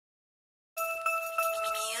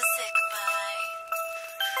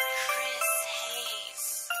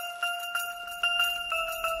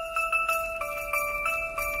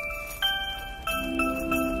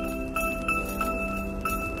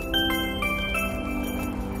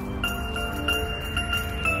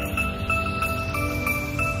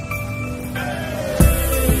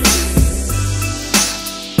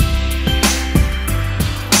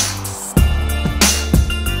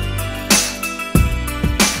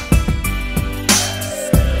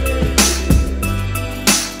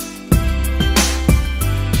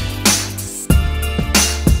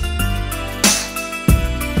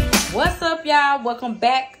y'all? Welcome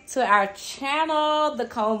back to our channel, the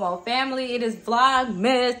Como family. It is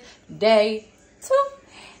Vlogmas Day 2.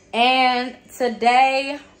 And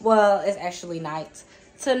today, well, it's actually night.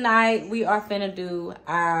 Tonight, we are finna do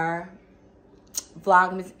our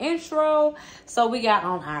Vlogmas intro. So we got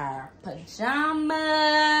on our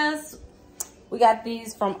pajamas. We got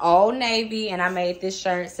these from Old Navy, and I made this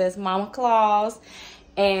shirt. It says Mama Claus.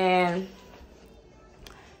 And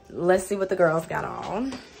let's see what the girls got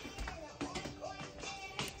on.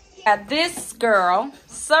 Got this girl,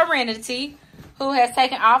 Serenity, who has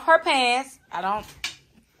taken off her pants. I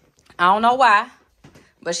don't know why,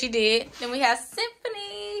 but she did. Then we have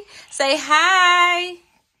Symphony. Say hi.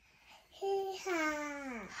 Hey,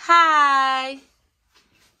 hi. Hi.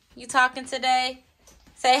 You talking today?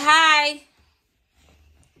 Say hi.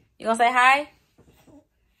 You gonna say hi?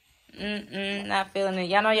 Not feeling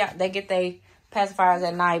it. Y'all know they get their pacifiers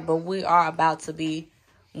at night, but we are about to be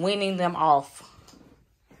weaning them off.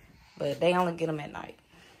 But they only get them at night.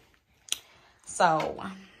 So,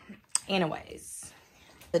 anyways,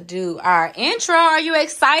 to do our intro. Are you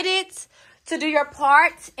excited to do your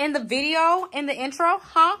part in the video, in the intro?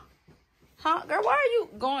 Huh? Girl, why are you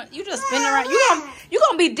going? You just spinning around. You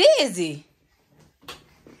gonna be dizzy.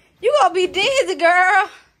 You gonna be dizzy, girl.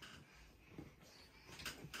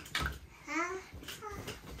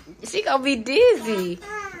 She gonna be dizzy.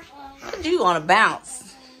 You wanna bounce?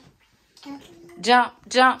 Jump,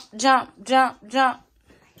 jump, jump, jump, jump.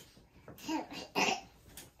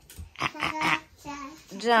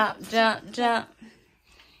 Jump, jump, jump.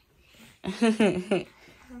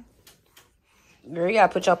 Girl, you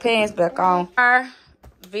gotta put your pants back on. Our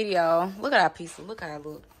video. Look at our pizza. Look how I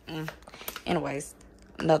look. Anyways,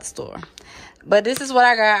 another store. But this is what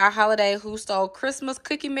I got. Our holiday Who Stole Christmas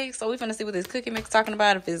cookie mix. So we finna see what this cookie mix talking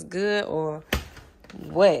about. If it's good or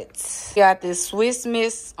what. Got this Swiss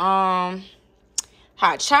Miss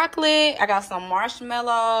hot chocolate. I got some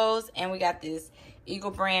marshmallows. And we got this Eagle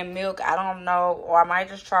brand milk. I don't know. Or I might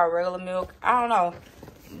just try regular milk. I don't know.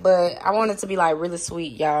 But I want it to be like really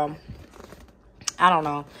sweet, y'all. I don't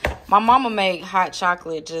know. My mama made hot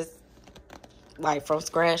chocolate just like from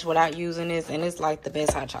scratch without using this, and it's like the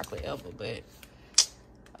best hot chocolate ever, but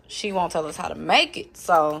she won't tell us how to make it.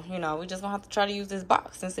 So, you know, we just gonna have to try to use this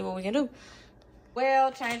box and see what we can do.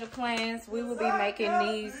 Well, change of plans. We will be making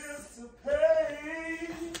these.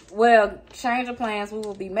 Well, change of plans. We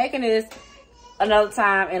will be making this another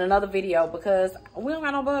time in another video because we don't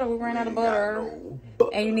got no butter. We ran out of butter.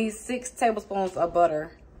 And you need 6 tablespoons of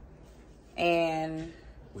butter. And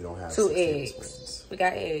we don't have 2 eggs. We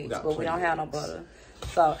got eggs, but we don't have no butter.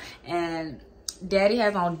 So, and Daddy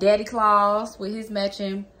has on Daddy Claus with his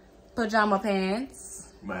matching pajama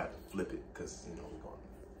pants. Might have to flip it because, you know, we're going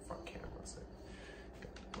front camera. So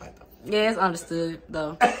yeah, it's understood,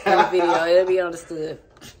 though. In the video, it'll be understood.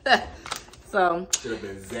 So. Should have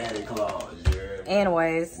been Daddy Claus, yeah.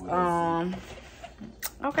 Anyways,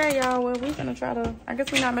 okay, y'all. Well, we're going to try to, I guess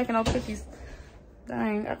we're not making no cookies.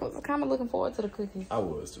 Dang, I was kind of looking forward to the cookies. I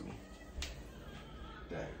was too.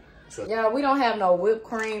 Dang. So yeah, we don't have no whipped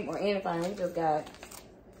cream or anything. We just got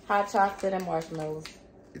hot chocolate and marshmallows.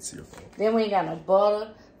 It's your fault. Then we ain't got no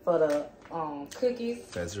butter for the cookies.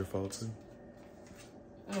 That's your fault too.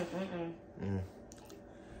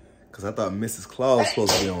 Cause I thought Mrs. Claus was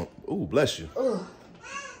supposed to be on. Ooh, bless you. Ooh,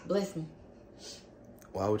 bless me.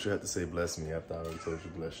 Why would you have to say bless me after I already told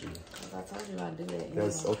you bless you? Cause I told you I'd do that.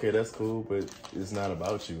 That's okay. That's cool, but it's not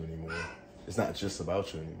about you anymore. It's not just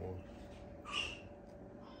about you anymore.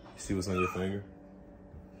 You see what's on your finger?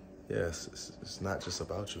 Yes, it's not just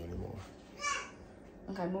about you anymore.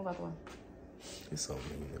 Okay, move out the way. It's so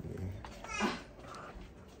mean to me.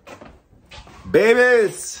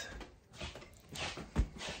 Babies!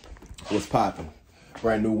 What's poppin'?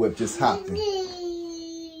 Brand new whip just hopped in.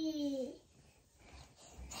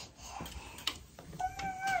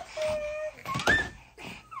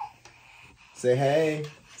 Say hey.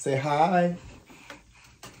 Say hi.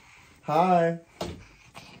 Hi.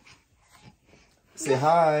 Say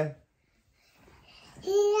hi.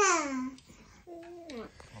 Yeah.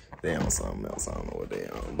 They on something else. I don't know what they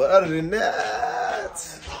on. But other than that,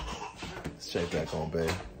 let's check back on,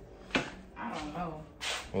 babe. I don't know.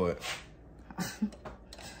 What?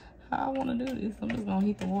 How I want to do this. I'm just going to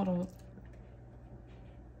heat the water up.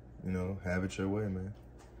 You know, have it your way, man.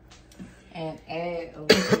 And add a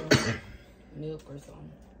little milk or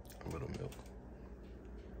something. A little milk.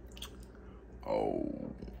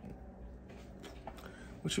 Oh.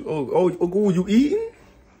 What you, oh, you eating?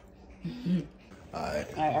 All right.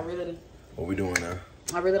 I really, What we doing now?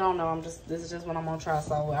 I really don't know. This is just what I'm gonna try.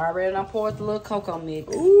 So I already done poured the little cocoa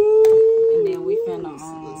mix. Ooh. And then we finna,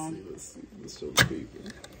 Let's see. Let's show the people.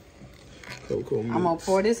 Cocoa mix. I'm gonna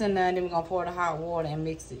pour this in there, and then we're gonna pour the hot water and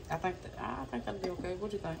mix it. I think that'll be okay. What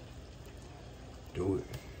do you think? Do it.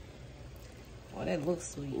 Oh, that looks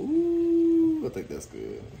sweet. Ooh, I think that's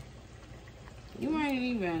good. You ain't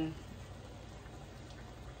even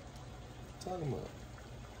Talking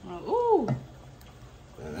about. Ooh,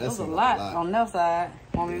 Man, that's a lot on that side.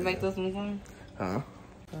 Want me to make this one for you? Huh?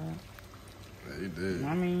 Yeah, you did.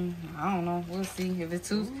 I mean, I don't know. We'll see. If it's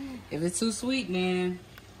too sweet, then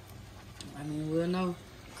I mean we'll know.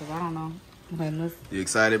 Cause I don't know. Okay, let's. You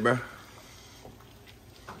excited, bro?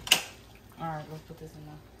 All right, let's put this in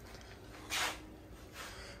there.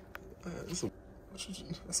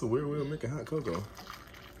 That's a weird way of making hot cocoa.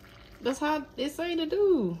 That's how they say to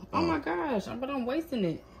do. Oh my gosh, but I'm wasting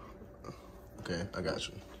it. Okay, I got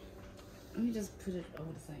you. Let me just put it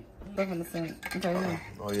over the sink. Back on the sink. Okay, yeah.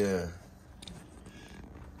 Oh yeah.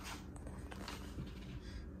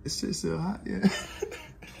 It's just still hot, yeah.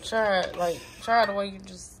 Try it the way you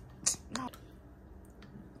just. No.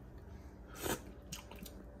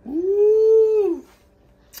 Ooh.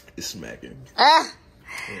 It's smacking. Ah.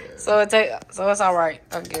 Yeah. So it's all right,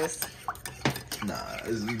 I guess. Nah,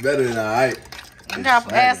 it's better than alright. You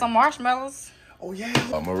gotta add some marshmallows. Oh yeah.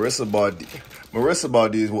 Marissa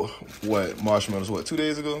bought these what marshmallows 2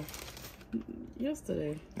 days ago?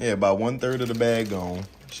 Yesterday. Yeah, about 1/3 of the bag gone.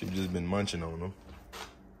 She just been munching on them.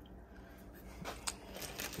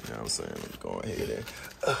 You know what I'm saying? Let me go ahead and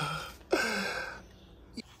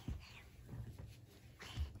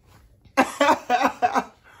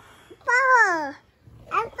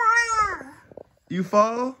You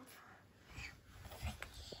fall?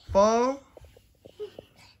 Fall?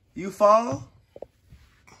 You fall?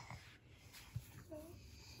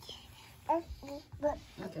 Okay.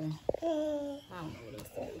 I don't know what else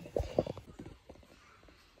to do.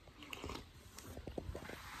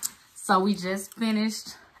 So we just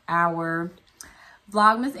finished our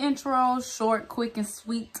Vlogmas intro. Short, quick, and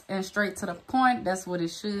sweet, and straight to the point. That's what it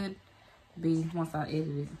should be once I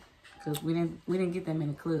edit it. Because we didn't get that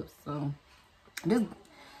many clips. So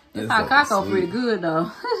this hot cocoa pretty good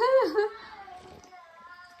though.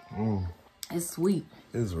 It's sweet.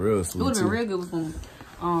 It's real sweet. It would have been real good with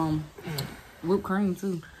some whipped cream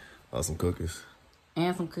too. Oh, some cookies.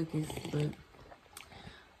 And some cookies, but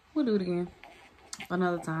we'll do it again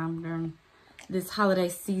another time during this holiday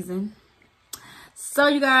season. So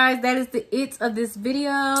you guys, that is it of this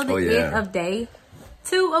video. End of day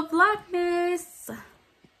 2 of Vlogmas.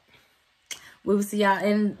 We will see y'all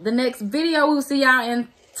in the next video. We will see y'all in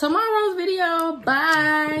tomorrow's video.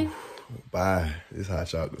 Bye. Bye. This hot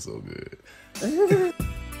chocolate so good.